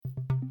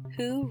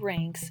Who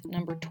ranks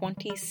number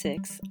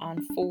 26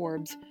 on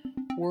Forbes'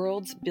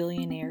 World's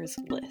Billionaires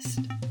list?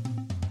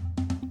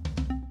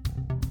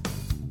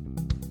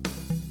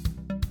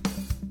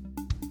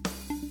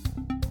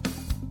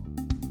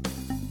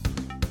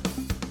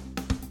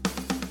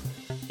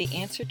 The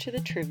answer to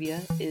the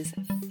trivia is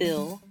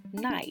Phil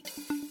Knight,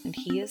 and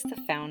he is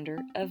the founder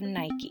of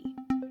Nike.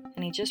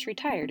 And he just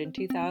retired in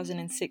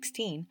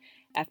 2016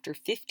 after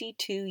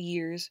 52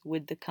 years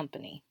with the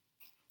company.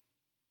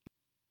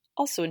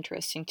 Also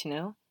interesting to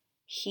know,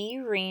 he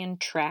ran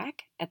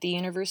track at the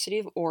University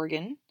of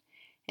Oregon,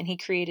 and he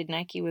created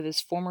Nike with his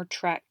former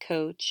track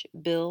coach,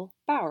 Bill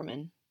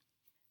Bowerman.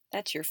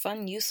 That's your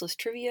fun, useless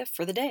trivia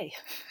for the day.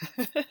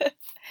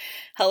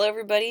 Hello,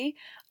 everybody.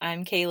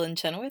 I'm Kaylin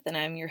Chenoweth, and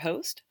I'm your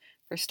host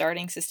for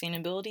Starting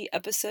Sustainability,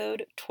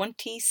 episode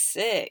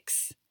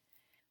 26.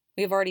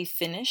 We've already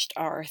finished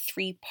our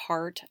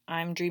 3-part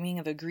I'm Dreaming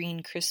of a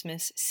Green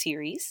Christmas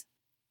series.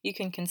 You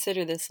can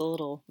consider this a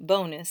little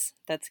bonus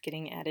that's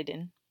getting added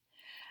in.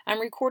 I'm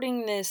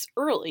recording this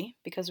early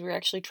because we're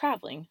actually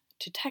traveling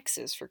to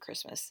Texas for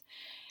Christmas.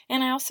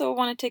 And I also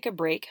want to take a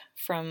break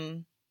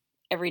from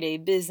everyday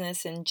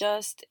business and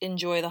just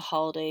enjoy the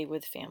holiday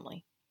with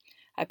family.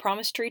 I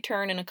promise to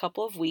return in a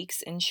couple of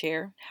weeks and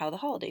share how the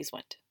holidays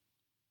went.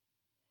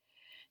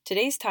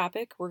 Today's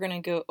topic, we're going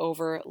to go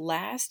over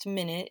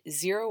last-minute,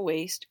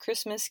 zero-waste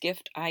Christmas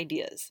gift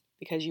ideas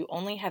because you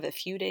only have a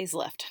few days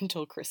left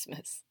until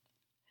Christmas.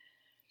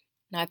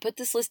 Now, I put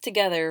this list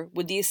together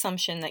with the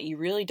assumption that you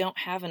really don't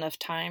have enough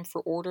time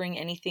for ordering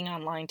anything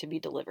online to be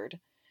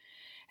delivered,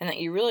 and that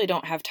you really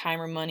don't have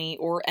time or money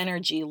or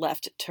energy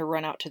left to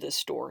run out to the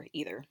store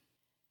either.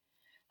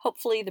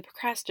 Hopefully, the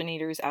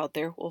procrastinators out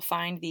there will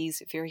find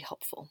these very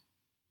helpful.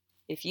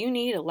 If you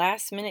need a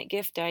last-minute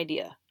gift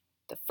idea,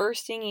 the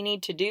first thing you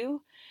need to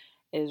do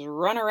is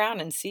run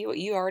around and see what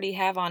you already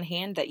have on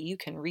hand that you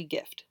can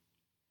re-gift.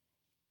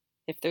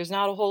 If there's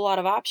not a whole lot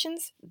of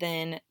options,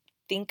 then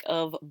think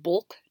of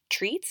bulk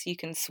treats. You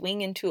can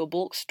swing into a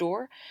bulk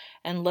store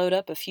and load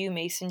up a few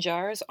mason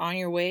jars on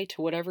your way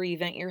to whatever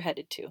event you're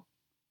headed to.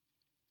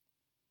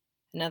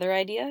 Another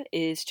idea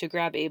is to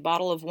grab a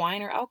bottle of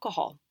wine or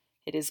alcohol.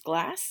 It is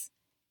glass,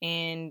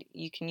 and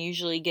you can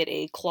usually get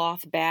a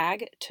cloth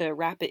bag to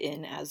wrap it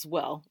in as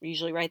well,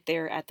 usually right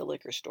there at the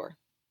liquor store.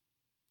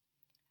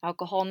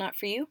 Alcohol not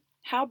for you?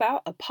 How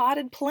about a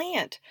potted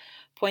plant?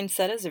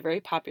 Poinsettias are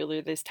very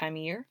popular this time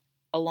of year,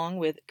 along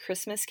with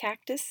Christmas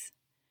cactus,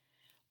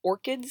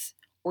 orchids,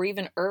 or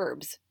even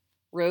herbs.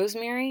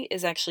 Rosemary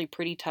is actually a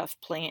pretty tough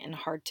plant and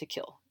hard to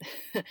kill.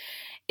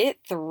 It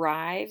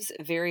thrives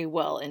very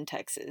well in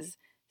Texas,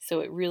 so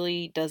it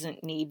really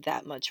doesn't need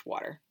that much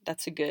water.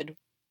 That's a good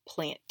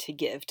plant to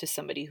give to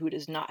somebody who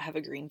does not have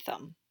a green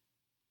thumb.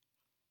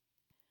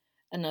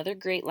 Another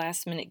great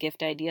last-minute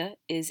gift idea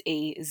is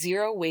a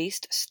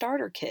zero-waste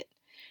starter kit.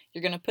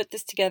 You're going to put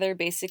this together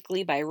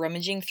basically by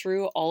rummaging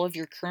through all of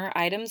your current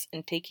items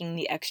and taking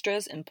the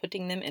extras and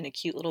putting them in a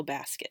cute little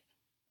basket.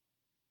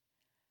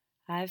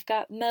 I've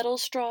got metal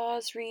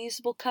straws,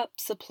 reusable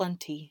cups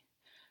aplenty,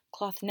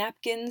 cloth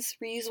napkins,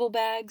 reusable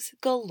bags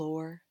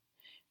galore,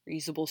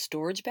 reusable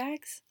storage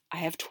bags, I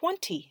have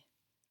 20,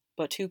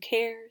 but who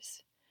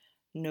cares?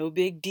 No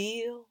big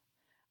deal,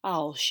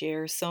 I'll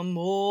share some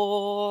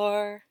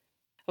more.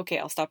 Okay,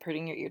 I'll stop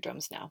hurting your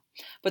eardrums now.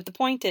 But the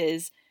point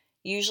is,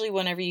 usually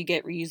whenever you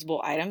get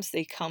reusable items,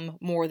 they come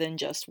more than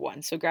just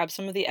one. So grab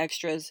some of the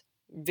extras,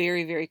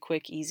 very, very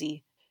quick,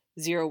 easy,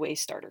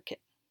 zero-waste starter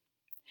kit.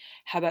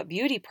 How about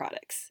beauty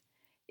products?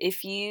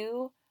 If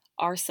you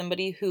are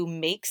somebody who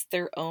makes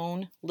their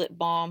own lip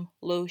balm,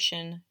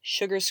 lotion,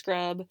 sugar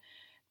scrub,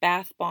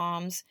 bath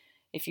bombs,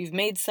 if you've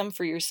made some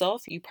for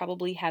yourself, you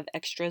probably have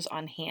extras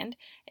on hand.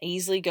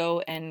 Easily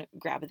go and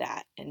grab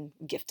that and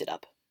gift it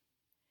up.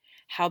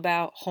 How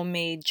about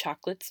homemade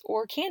chocolates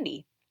or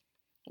candy?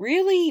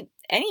 Really,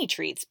 any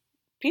treats.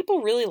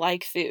 People really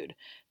like food.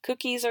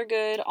 Cookies are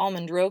good,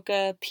 almond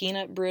roca,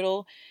 peanut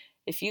brittle.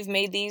 If you've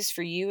made these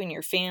for you and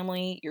your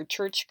family, your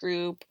church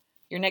group,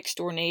 your next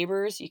door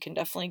neighbors, you can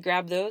definitely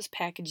grab those,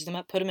 package them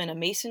up, put them in a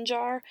mason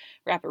jar,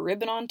 wrap a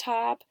ribbon on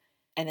top,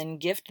 and then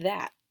gift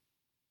that.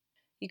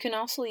 You can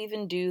also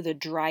even do the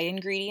dry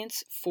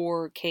ingredients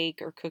for cake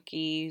or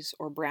cookies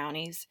or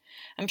brownies.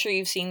 I'm sure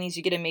you've seen these.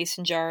 You get a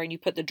mason jar and you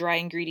put the dry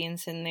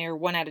ingredients in there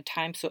one at a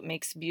time so it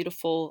makes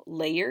beautiful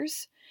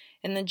layers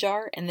in the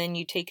jar, and then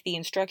you take the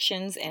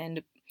instructions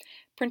and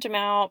print them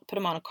out, put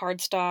them on a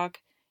cardstock,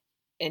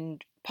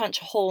 and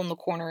punch a hole in the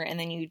corner, and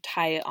then you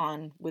tie it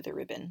on with a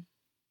ribbon.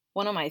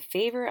 One of my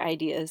favorite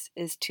ideas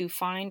is to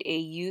find a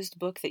used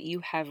book that you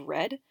have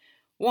read.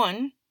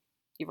 1,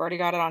 you've already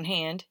got it on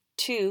hand.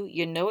 2,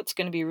 you know it's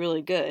going to be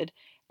really good.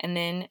 And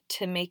then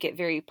to make it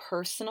very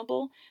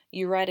personable,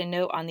 you write a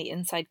note on the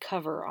inside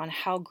cover on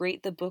how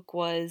great the book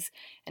was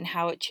and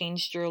how it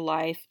changed your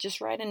life. Just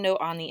write a note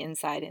on the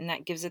inside, and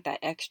that gives it that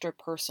extra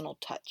personal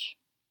touch.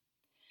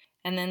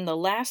 And then the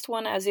last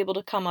one I was able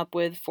to come up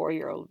with for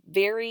your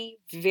very,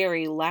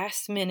 very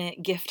last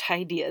minute gift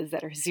ideas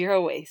that are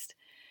zero waste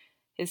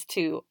is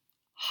to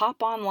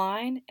hop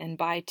online and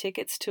buy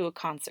tickets to a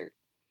concert.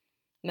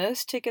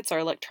 Most tickets are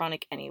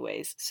electronic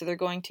anyways, so they're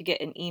going to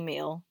get an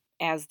email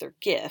as their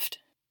gift,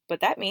 but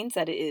that means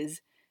that it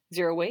is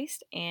zero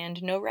waste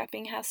and no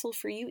wrapping hassle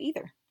for you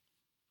either.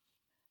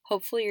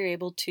 Hopefully you're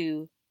able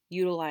to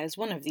utilize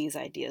one of these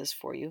ideas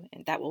for you,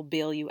 and that will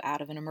bail you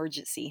out of an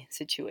emergency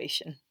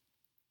situation.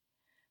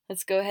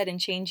 Let's go ahead and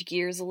change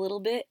gears a little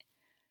bit.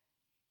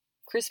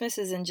 Christmas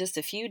is in just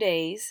a few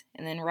days,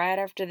 and then right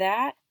after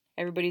that,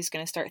 everybody's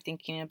going to start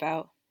thinking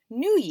about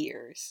New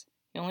Year's.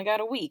 You only got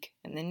a week,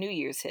 and then New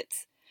Year's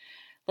hits.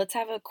 Let's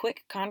have a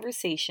quick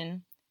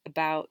conversation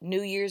about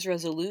New Year's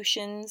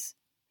resolutions.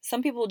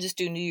 Some people just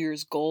do New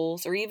Year's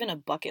goals or even a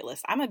bucket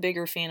list. I'm a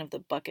bigger fan of the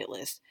bucket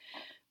list.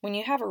 When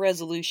you have a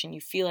resolution,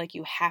 you feel like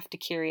you have to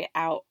carry it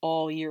out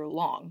all year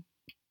long,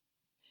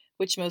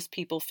 which most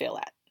people fail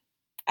at.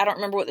 I don't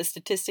remember what the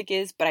statistic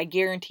is, but I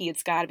guarantee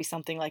it's got to be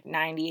something like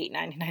 98,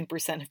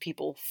 99% of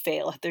people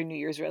fail at their New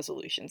Year's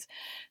resolutions.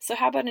 So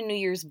how about a New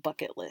Year's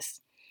bucket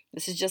list?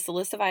 This is just a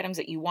list of items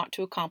that you want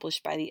to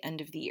accomplish by the end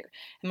of the year.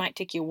 It might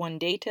take you one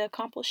day to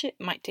accomplish it.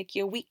 It might take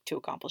you a week to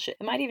accomplish it.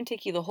 It might even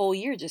take you the whole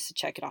year just to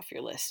check it off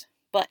your list.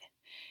 But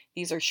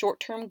these are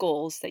short-term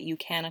goals that you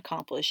can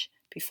accomplish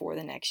before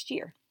the next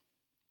year.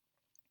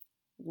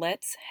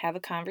 Let's have a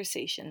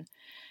conversation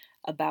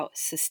about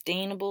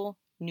sustainable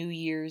New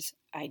Year's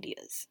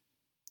ideas.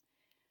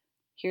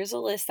 Here's a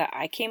list that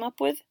I came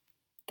up with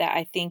that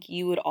I think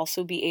you would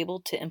also be able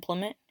to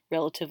implement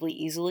relatively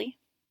easily.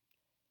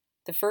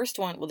 The first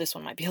one, well, this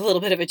one might be a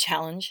little bit of a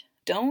challenge.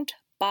 Don't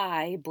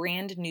buy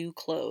brand new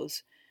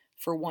clothes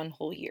for one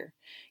whole year.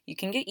 You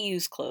can get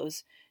used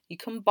clothes. You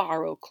can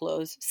borrow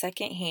clothes,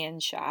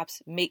 secondhand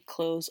shops, make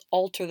clothes,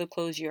 alter the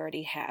clothes you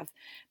already have,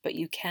 but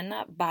you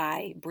cannot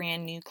buy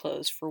brand new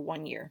clothes for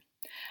 1 year.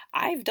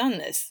 I've done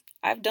this.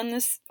 I've done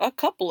this a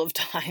couple of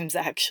times,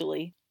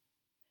 actually.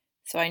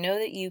 So I know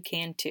that you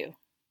can too.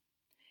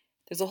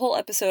 There's a whole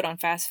episode on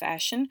fast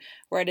fashion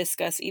where I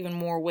discuss even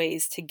more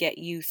ways to get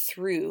you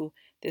through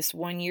this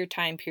 1 year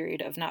time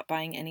period of not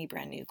buying any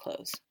brand new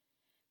clothes.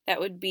 That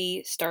would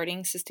be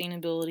Starting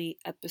Sustainability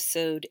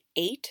Episode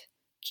 8,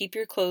 Keep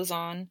Your Clothes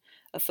On,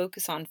 a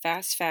focus on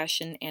fast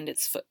fashion and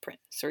its footprint.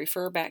 So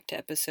refer back to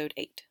Episode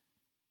 8.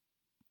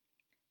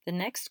 The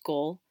next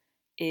goal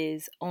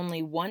is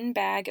only 1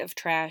 bag of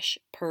trash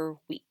per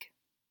week.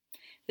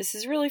 This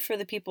is really for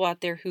the people out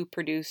there who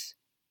produce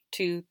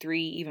 2,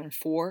 3, even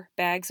 4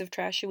 bags of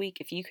trash a week.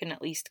 If you can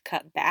at least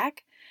cut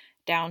back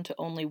down to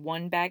only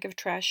 1 bag of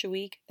trash a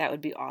week, that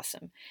would be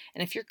awesome.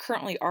 And if you're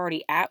currently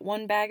already at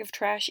 1 bag of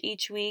trash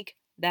each week,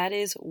 that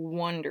is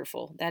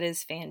wonderful. That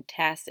is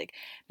fantastic.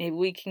 Maybe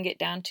we can get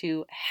down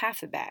to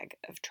half a bag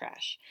of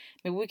trash.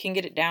 Maybe we can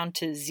get it down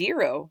to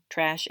 0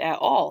 trash at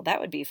all. That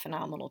would be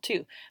phenomenal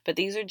too. But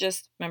these are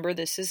just, remember,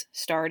 this is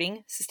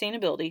starting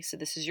sustainability. So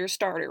this is your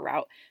starter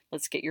route.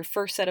 Let's get your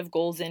first set of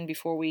goals in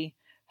before we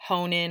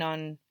hone in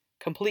on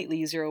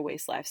completely zero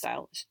waste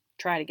lifestyle. Just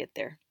try to get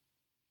there.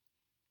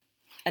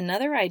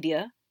 Another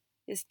idea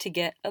is to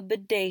get a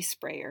bidet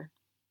sprayer.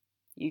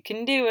 You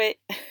can do it.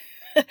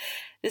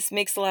 This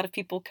makes a lot of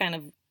people kind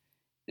of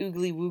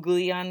oogly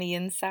woogly on the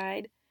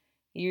inside.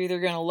 You're either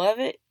going to love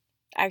it.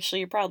 Actually,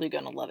 you're probably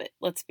going to love it.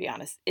 Let's be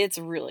honest. It's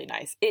really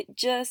nice. It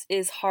just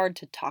is hard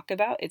to talk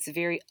about. It's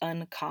very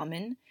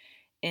uncommon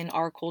in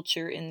our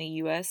culture in the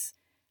US.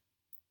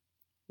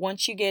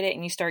 Once you get it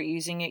and you start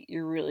using it,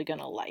 you're really going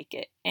to like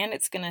it. And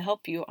it's going to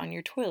help you on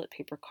your toilet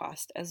paper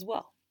cost as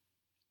well.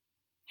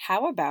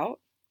 How about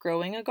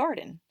growing a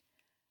garden?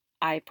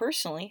 I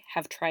personally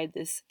have tried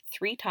this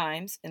 3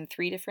 times in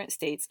 3 different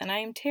states, and I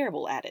am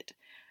terrible at it.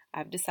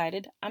 I've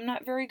decided I'm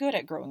not very good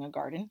at growing a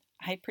garden.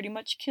 I pretty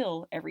much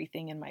kill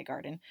everything in my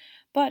garden.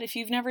 But if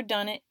you've never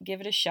done it,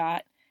 give it a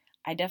shot.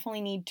 I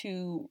definitely need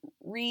to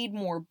read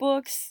more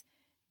books,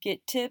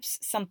 get tips,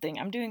 something.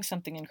 I'm doing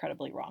something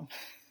incredibly wrong.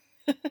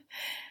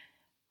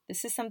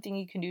 This is something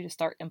you can do to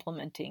start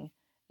implementing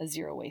a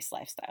zero waste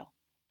lifestyle.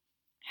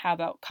 How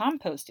about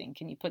composting?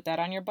 Can you put that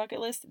on your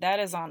bucket list? That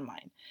is on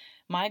mine.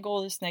 My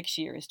goal this next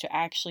year is to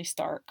actually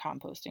start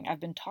composting. I've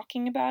been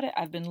talking about it.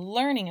 I've been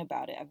learning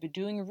about it. I've been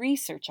doing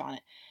research on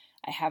it.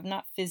 I have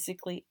not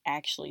physically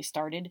actually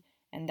started,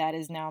 and that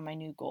is now my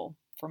new goal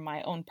for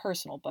my own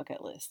personal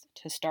bucket list,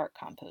 to start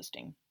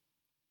composting.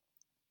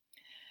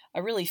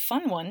 A really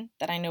fun one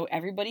that I know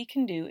everybody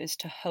can do is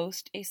to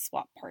host a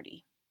swap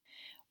party,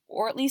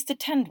 or at least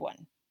attend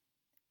one.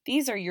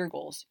 These are your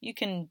goals. You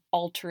can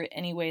alter it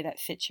any way that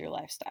fits your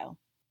lifestyle.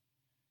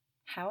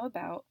 How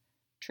about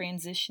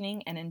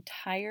transitioning an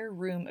entire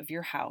room of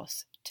your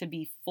house to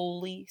be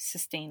fully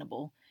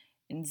sustainable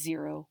and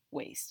zero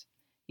waste?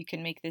 You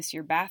can make this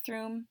your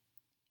bathroom,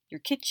 your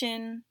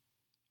kitchen,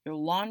 your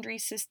laundry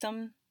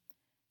system.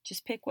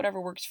 Just pick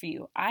whatever works for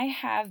you. I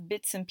have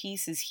bits and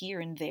pieces here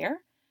and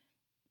there.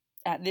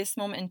 At this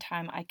moment in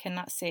time, I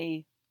cannot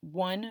say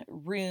one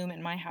room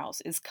in my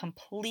house is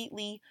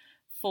completely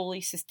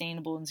fully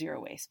sustainable and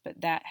zero waste, but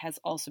that has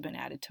also been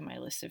added to my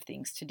list of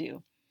things to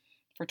do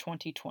for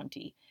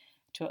 2020.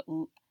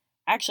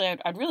 Actually,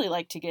 I'd really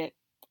like to get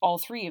all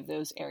 3 of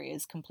those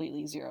areas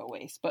completely zero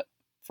waste, but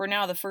For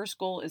now, the first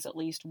goal is at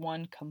least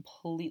one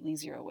completely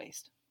zero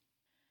waste.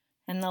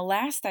 And the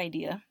last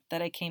idea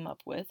that I came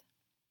up with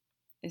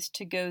is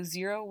to go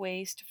zero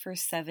waste for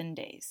 7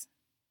 days,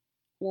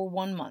 or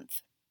 1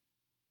 month,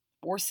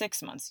 or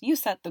 6 months. You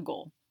set the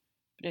goal.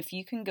 But if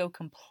you can go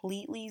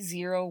completely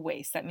zero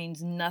waste, that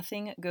means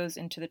nothing goes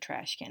into the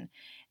trash can.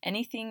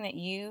 Anything that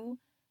you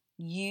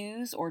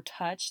use or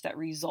touch that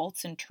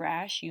results in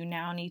trash, you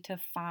now need to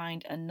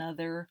find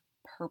another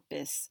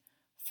purpose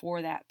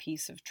for that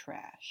piece of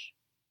trash.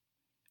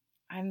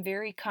 I'm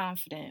very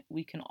confident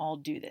we can all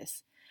do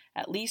this,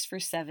 at least for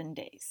 7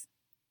 days.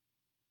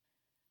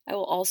 I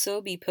will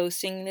also be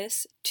posting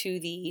this to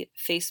the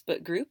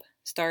Facebook group,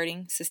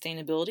 Starting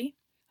Sustainability.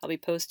 I'll be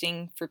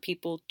posting for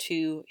people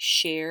to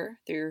share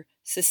their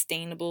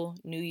sustainable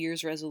New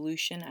Year's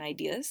resolution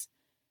ideas.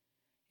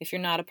 If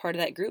you're not a part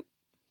of that group,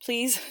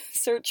 please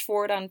search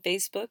for it on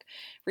Facebook,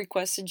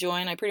 request to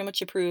join. I pretty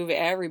much approve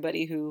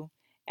everybody who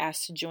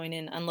asks to join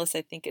in, unless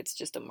I think it's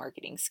just a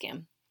marketing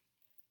scam.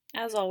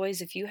 As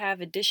always, if you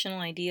have additional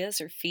ideas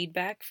or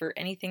feedback for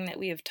anything that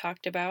we have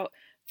talked about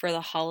for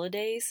the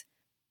holidays,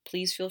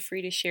 please feel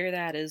free to share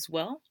that as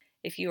well.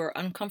 If you are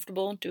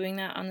uncomfortable doing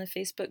that on the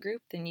Facebook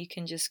group, then you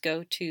can just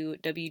go to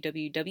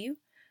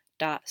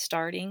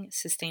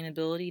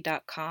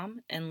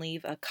www.startingsustainability.com and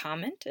leave a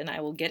comment and I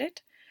will get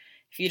it.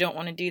 If you don't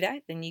want to do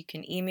that, then you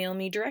can email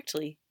me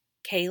directly,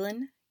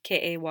 Kaylin,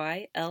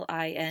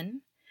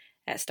 Kaylin,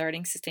 at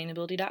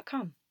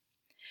startingsustainability.com.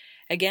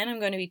 Again, I'm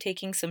going to be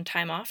taking some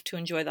time off to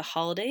enjoy the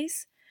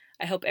holidays.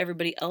 I hope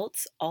everybody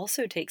else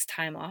also takes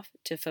time off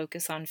to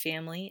focus on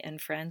family and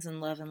friends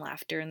and love and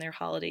laughter in their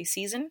holiday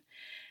season.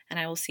 And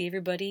I will see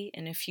everybody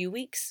in a few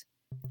weeks.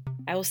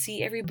 I will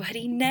see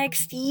everybody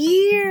next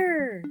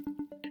year.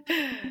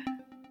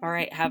 All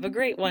right, have a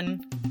great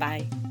one.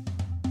 Bye.